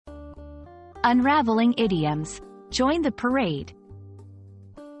Unraveling Idioms. Join the parade.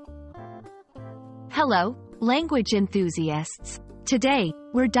 Hello, language enthusiasts. Today,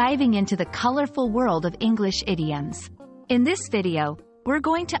 we're diving into the colorful world of English idioms. In this video, we're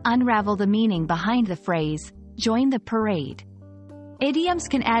going to unravel the meaning behind the phrase, join the parade. Idioms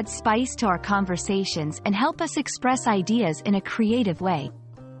can add spice to our conversations and help us express ideas in a creative way.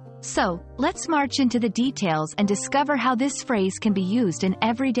 So, let's march into the details and discover how this phrase can be used in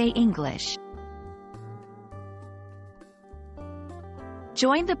everyday English.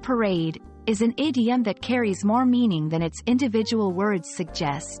 Join the parade is an idiom that carries more meaning than its individual words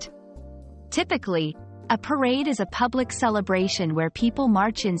suggest. Typically, a parade is a public celebration where people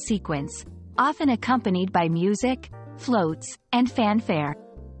march in sequence, often accompanied by music, floats, and fanfare.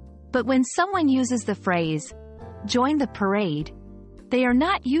 But when someone uses the phrase, join the parade, they are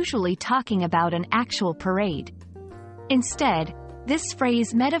not usually talking about an actual parade. Instead, this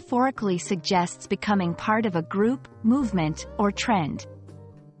phrase metaphorically suggests becoming part of a group, movement, or trend.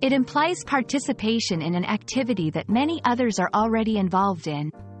 It implies participation in an activity that many others are already involved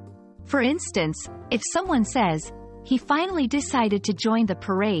in. For instance, if someone says, he finally decided to join the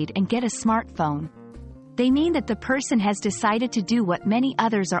parade and get a smartphone, they mean that the person has decided to do what many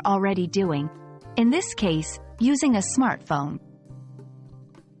others are already doing, in this case, using a smartphone.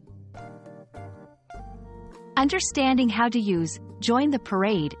 Understanding how to use join the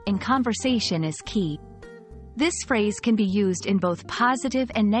parade in conversation is key. This phrase can be used in both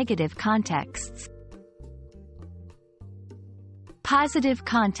positive and negative contexts. Positive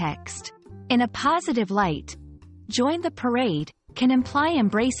context. In a positive light, join the parade can imply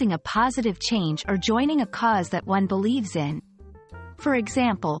embracing a positive change or joining a cause that one believes in. For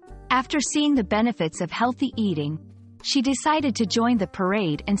example, after seeing the benefits of healthy eating, she decided to join the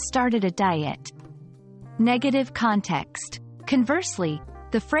parade and started a diet. Negative context. Conversely,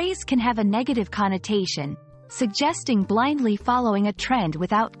 the phrase can have a negative connotation, suggesting blindly following a trend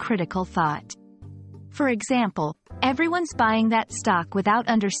without critical thought. For example, everyone's buying that stock without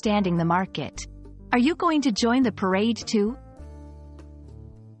understanding the market. Are you going to join the parade too?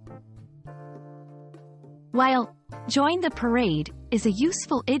 While join the parade is a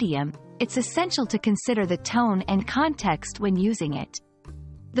useful idiom, it's essential to consider the tone and context when using it.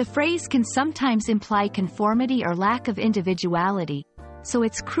 The phrase can sometimes imply conformity or lack of individuality, so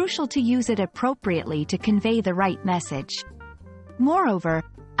it's crucial to use it appropriately to convey the right message. Moreover,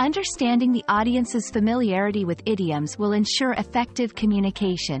 understanding the audience's familiarity with idioms will ensure effective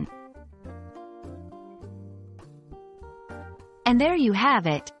communication. And there you have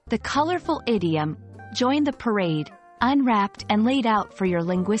it, the colorful idiom, join the parade, unwrapped and laid out for your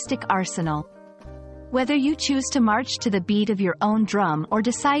linguistic arsenal. Whether you choose to march to the beat of your own drum or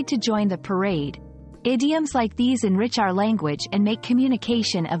decide to join the parade, idioms like these enrich our language and make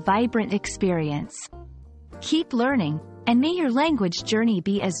communication a vibrant experience. Keep learning, and may your language journey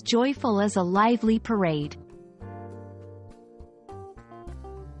be as joyful as a lively parade.